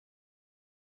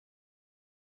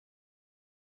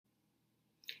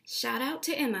Shout out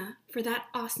to Emma for that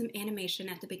awesome animation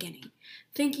at the beginning.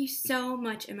 Thank you so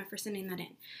much, Emma, for sending that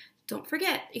in. Don't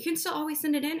forget, you can still always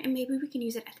send it in, and maybe we can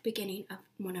use it at the beginning of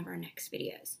one of our next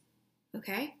videos.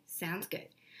 Okay? Sounds good.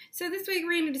 So this week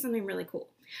we're going to do something really cool.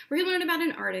 We're going to learn about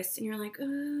an artist, and you're like,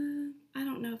 I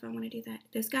don't know if I want to do that.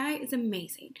 This guy is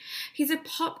amazing. He's a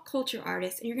pop culture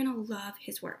artist, and you're going to love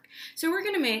his work. So we're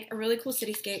going to make a really cool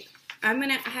cityscape. I'm going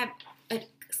to have a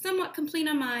somewhat complete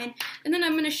on mine, and then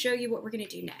I'm going to show you what we're going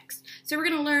to do next. So we're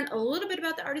going to learn a little bit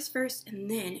about the artist first, and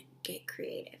then get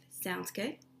creative. Sounds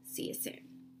good? See you soon.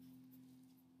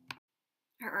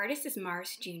 Our artist is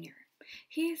Marz Jr.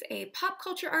 He's a pop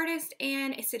culture artist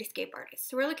and a cityscape artist.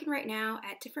 So we're looking right now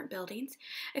at different buildings.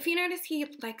 If you notice, he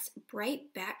likes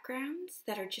bright backgrounds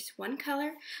that are just one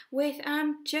color with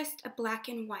just a black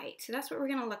and white. So that's what we're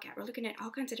going to look at. We're looking at all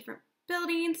kinds of different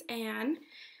buildings and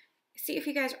see if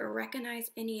you guys recognize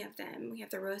any of them. We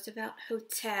have the Roosevelt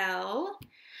Hotel.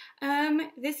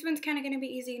 This one's kind of going to be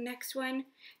easy. Next one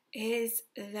is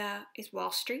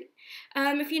Wall Street.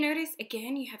 If you notice,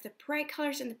 again, you have the bright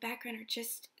colors in the background are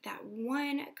just that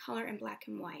one color in black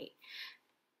and white.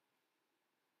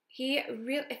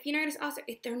 If you notice also,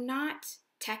 if they're not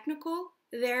technical,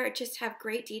 they just have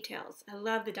great details. I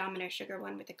love the Domino Sugar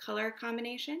one with the color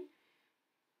combination.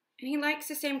 And he likes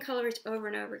the same colors over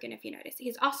and over again, if you notice.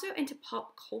 He's also into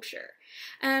pop culture.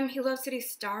 He loves to do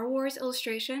Star Wars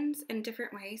illustrations in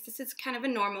different ways. This is kind of a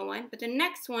normal one, but the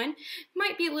next one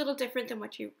might be a little different than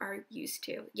what you are used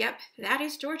to. Yep, that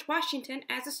is George Washington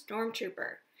as a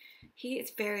stormtrooper. He is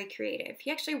very creative.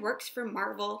 He actually works for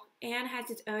Marvel and has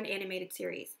his own animated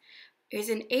series. There's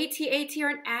an AT-AT or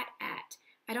an AT-AT.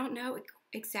 I don't know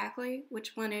exactly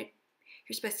which one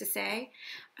you're supposed to say.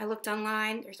 I looked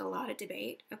online, there's a lot of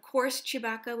debate. Of course,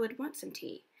 Chewbacca would want some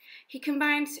tea. He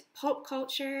combines pulp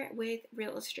culture with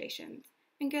real illustrations.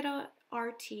 And good old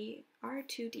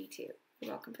R2-D2.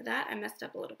 You're welcome for that. I messed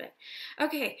up a little bit.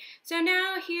 Okay, so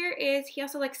now he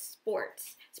also likes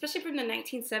sports, especially from the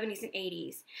 1970s and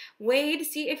 80s. Wade,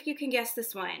 see if you can guess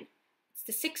this one. It's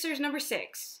the Sixers number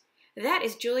 6. That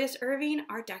is Julius Erving,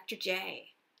 our Dr. J.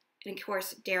 And of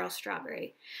course, Darryl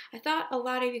Strawberry. I thought a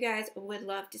lot of you guys would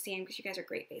love to see him because you guys are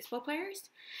great baseball players.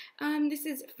 This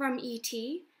is from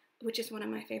E.T., which is one of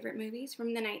my favorite movies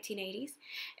from the 1980s.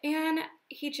 And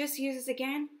he just uses,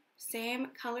 again, same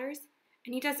colors.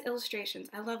 And he does illustrations.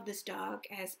 I love this dog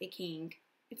as a king.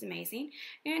 It's amazing.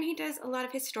 And he does a lot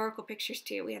of historical pictures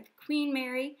too. We have Queen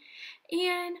Mary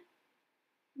and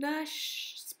the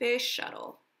space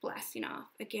shuttle blasting off.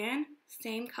 Again,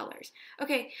 same colors.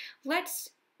 Okay, let's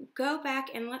go back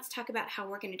and let's talk about how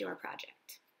we're going to do our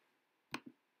project.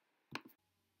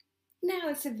 Now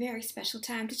it's a very special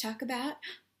time to talk about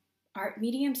art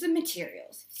mediums and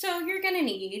materials. So you're going to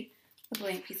need a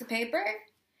blank piece of paper.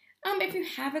 If you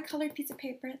have a colored piece of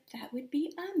paper, that would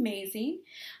be amazing.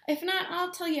 If not,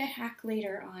 I'll tell you a hack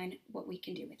later on what we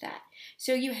can do with that.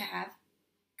 So you have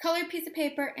a colored piece of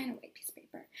paper and a white piece of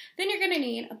paper. Then you're going to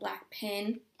need a black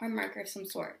pen or marker of some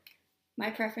sort. My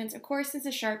preference, of course, is a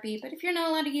Sharpie, but if you're not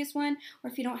allowed to use one,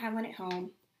 or if you don't have one at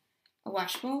home, a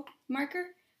washable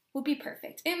marker will be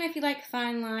perfect. And if you like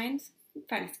fine lines,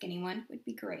 find a skinny one would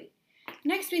be great.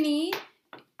 Next, we need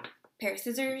a pair of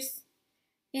scissors.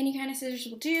 Any kind of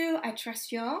scissors will do. I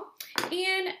trust y'all.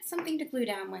 And something to glue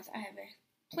down with. I have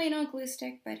a plain old glue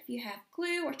stick, but if you have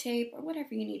glue or tape or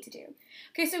whatever you need to do.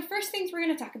 Okay, so first things we're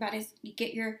going to talk about is you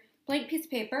get your blank piece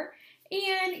of paper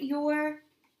and your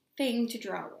thing to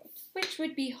draw with, which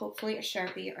would be hopefully a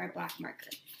Sharpie or a black marker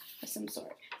of some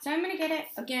sort. So I'm going to get it,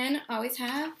 again, always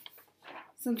have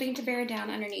something to bear down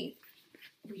underneath.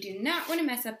 We do not want to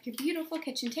mess up your beautiful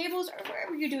kitchen tables or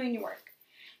wherever you're doing your work.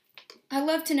 I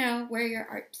love to know where your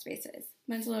art space is.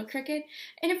 Mine's a little crooked.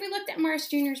 And if we looked at Marz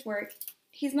Jr.'s work,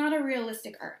 he's not a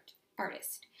realistic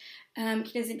artist.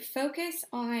 He doesn't focus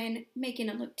on making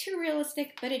it look too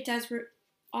realistic, but it does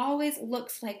always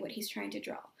looks like what he's trying to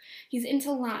draw. He's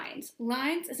into lines.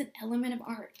 Lines is an element of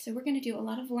art, so we're going to do a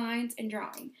lot of lines and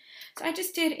drawing. So I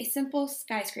just did a simple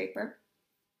skyscraper,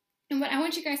 and what I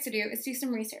want you guys to do is do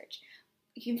some research.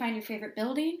 You can find your favorite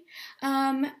building.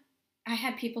 I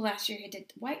had people last year who did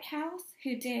the White House,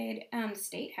 who did the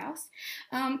State House,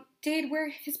 did where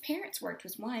his parents worked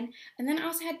was one, and then I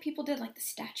also had people did like the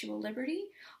Statue of Liberty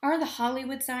or the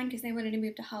Hollywood sign because they wanted to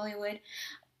move to Hollywood.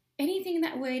 Anything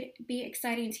that would be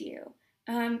exciting to you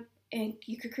and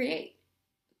you could create.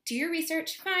 Do your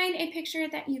research, find a picture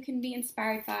that you can be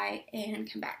inspired by,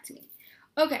 and come back to me.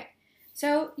 Okay,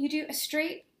 so you do a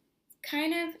straight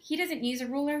kind of, he doesn't use a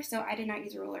ruler, so I did not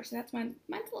use a ruler. So that's mine's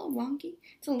a little wonky.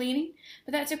 It's a leaning,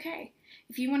 but that's okay.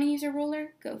 If you want to use a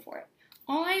ruler, go for it.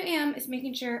 All I am is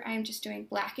making sure I am just doing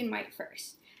black and white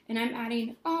first. and I'm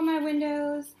adding all my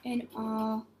windows and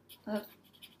all of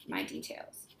my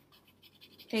details.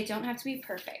 They don't have to be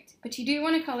perfect, but you do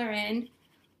want to color in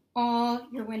all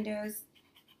your windows,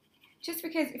 just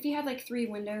because if you had like 3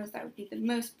 windows, that would be the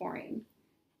most boring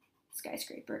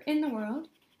skyscraper in the world.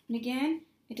 And again,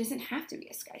 it doesn't have to be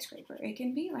a skyscraper. It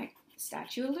can be like the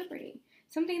Statue of Liberty,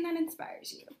 something that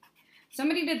inspires you.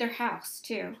 Somebody did their house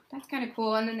too. That's kind of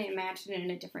cool, and then they imagined it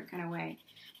in a different kind of way,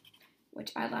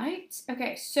 which I liked.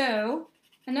 Okay, so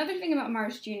another thing about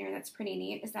Marz Jr. that's pretty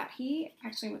neat is that he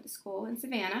actually went to school in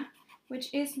Savannah,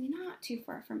 which is not too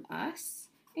far from us.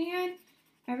 And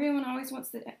everyone always wants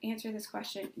to answer this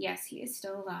question. Yes, he is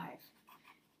still alive,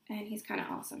 and he's kind of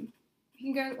awesome.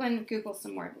 You can go and Google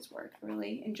some more of his work. I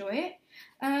really enjoy it.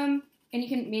 And you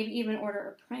can maybe even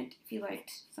order a print if you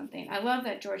liked something. I love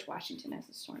that George Washington as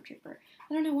a stormtrooper.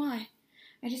 I don't know why.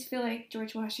 I just feel like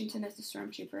George Washington as a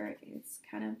stormtrooper is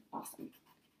kind of awesome.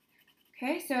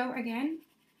 Okay, so again,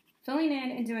 filling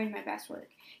in and doing my best work.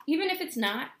 Even if it's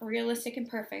not realistic and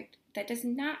perfect, that does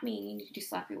not mean you need to do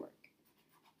sloppy work.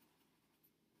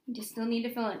 You just still need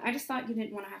to fill in. I just thought you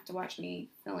didn't want to have to watch me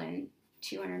fill in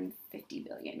 250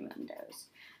 billion windows.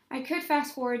 I could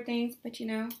fast forward things, but you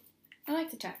know, I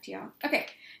like to talk to y'all. Okay,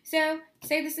 so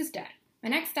say this is done. My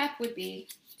next step would be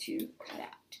to cut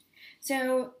out.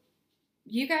 So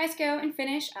you guys go and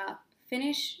finish up,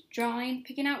 finish drawing,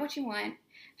 picking out what you want,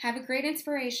 have a great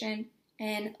inspiration,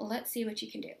 and let's see what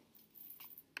you can do.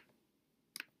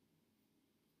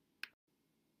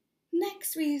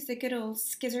 Next, we use the good old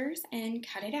scissors and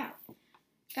cut it out.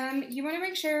 You want to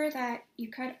make sure that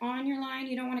you cut on your line.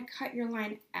 You don't want to cut your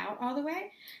line out all the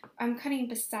way. I'm cutting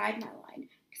beside my line.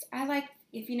 Because I like,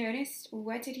 if you noticed,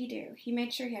 what did he do? He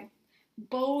made sure he had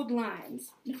bold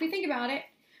lines. And if we think about it,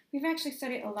 we've actually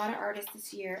studied a lot of artists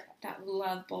this year that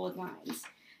love bold lines.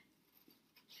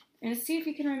 And see if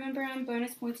you can remember them.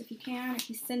 Bonus points if you can. If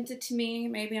you sent it to me,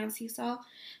 maybe on Seesaw,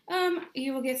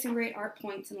 you will get some great art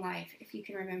points in life if you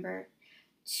can remember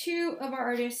 2 of our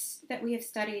artists that we have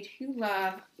studied who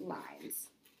love lines.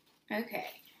 Okay,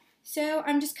 so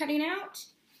I'm just cutting out,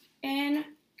 and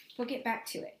we'll get back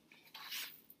to it.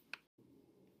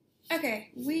 Okay,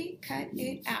 we cut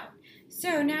it out.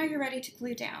 So now you're ready to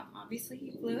glue down. Obviously,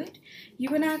 you glue it. You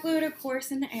would not glue it, of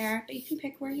course, in the air, but you can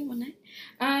pick where you want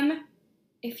it.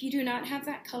 If you do not have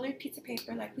that colored piece of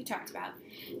paper like we talked about,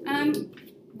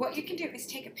 what you can do is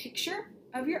take a picture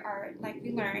of your art like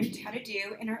we learned how to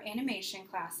do in our animation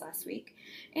class last week,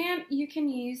 and you can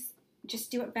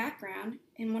just do a background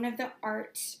in one of the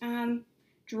art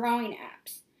drawing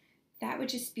apps. That would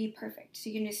just be perfect. So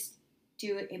you can just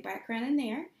do a background in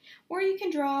there, or you can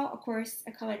draw, of course,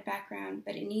 a colored background,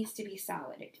 but it needs to be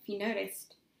solid. If you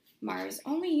noticed, Marz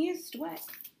only used what?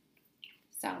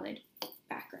 Solid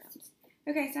backgrounds.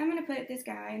 Okay, so I'm going to put this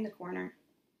guy in the corner.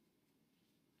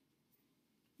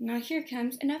 Now here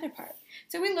comes another part.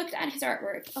 So we looked at his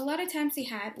artwork. A lot of times he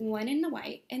had one in the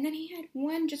white, and then he had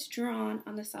one just drawn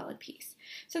on the solid piece.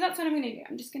 So that's what I'm going to do.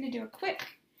 I'm just going to do a quick,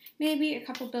 maybe a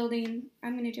couple building.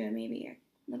 I'm going to do maybe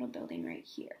a little building right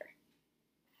here.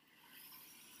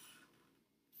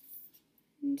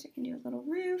 And so I can do a little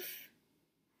roof.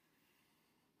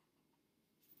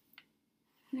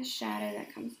 And a shadow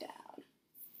that comes down.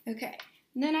 Okay,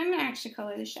 and then I'm going to actually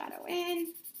color the shadow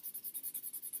in.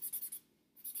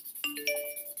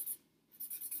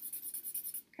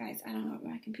 Guys, I don't know what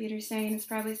my computer's saying. It's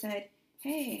probably said,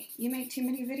 hey, you make too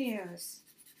many videos.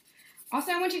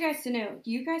 Also, I want you guys to know,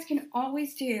 you guys can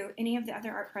always do any of the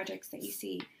other art projects that you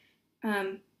see.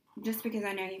 Just because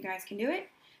I know you guys can do it.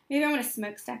 Maybe I want a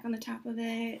smokestack on the top of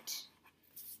it.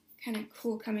 Kind of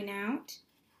cool coming out.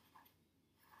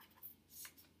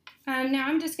 Now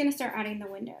I'm just going to start adding the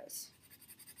windows.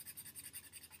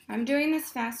 I'm doing this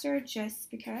faster just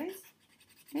because.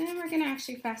 And we're going to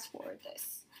actually fast forward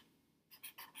this.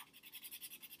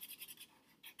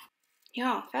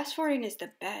 Y'all, fast forwarding is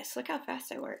the best. Look how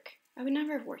fast I work. I would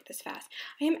never have worked this fast.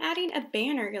 I am adding a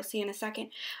banner, you'll see in a second,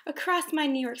 across my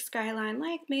New York skyline,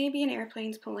 like maybe an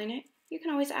airplane's pulling it. You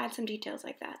can always add some details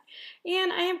like that.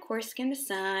 And I am, of course, going to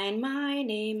sign my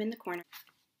name in the corner.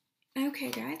 Okay,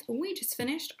 guys, we just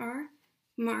finished our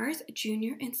Marz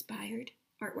Jr. inspired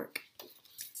artwork.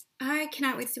 I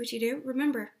cannot wait to see what you do.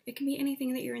 Remember, it can be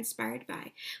anything that you're inspired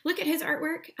by. Look at his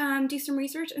artwork, do some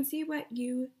research, and see what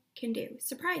you can do.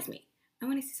 Surprise me. I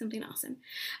want to see something awesome.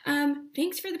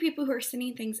 Thanks for the people who are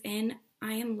sending things in.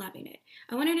 I am loving it.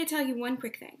 I wanted to tell you one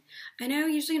quick thing. I know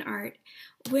usually in art,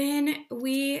 when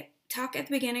we talk at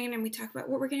the beginning and we talk about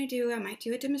what we're going to do, I might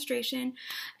do a demonstration,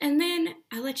 and then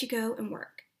I let you go and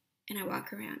work. And I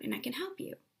walk around and I can help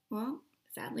you. Well,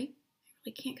 sadly,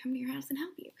 really can't come to your house and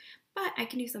help you. But I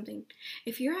can do something.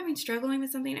 If you're struggling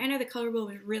with something, I know the color wheel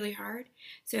was really hard,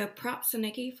 so props to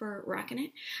Nikki for rocking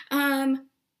it.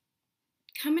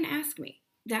 Come and ask me.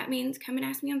 That means come and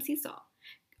ask me on Seesaw.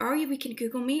 Or we can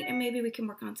Google Meet and maybe we can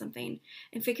work on something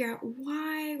and figure out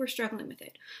why we're struggling with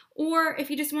it. Or if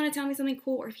you just want to tell me something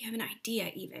cool, or if you have an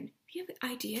idea even. If you have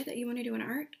an idea that you want to do in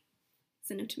art,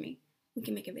 send them to me. We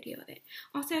can make a video of it.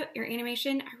 Also, your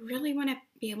animation, I really want to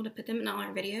be able to put them in all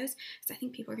our videos because I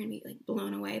think people are going to be like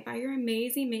blown away by your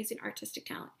amazing, amazing artistic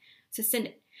talent. So send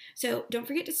it. So don't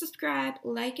forget to subscribe,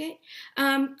 like it.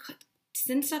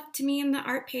 Send stuff to me in the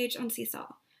art page on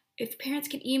Seesaw. If parents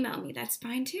can email me, that's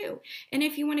fine too. And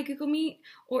if you want to Google Meet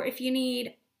or if you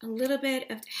need a little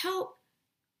bit of help,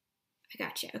 I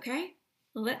got you, okay?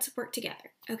 Let's work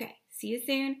together. Okay, see you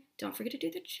soon. Don't forget to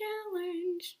do the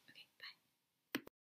challenge.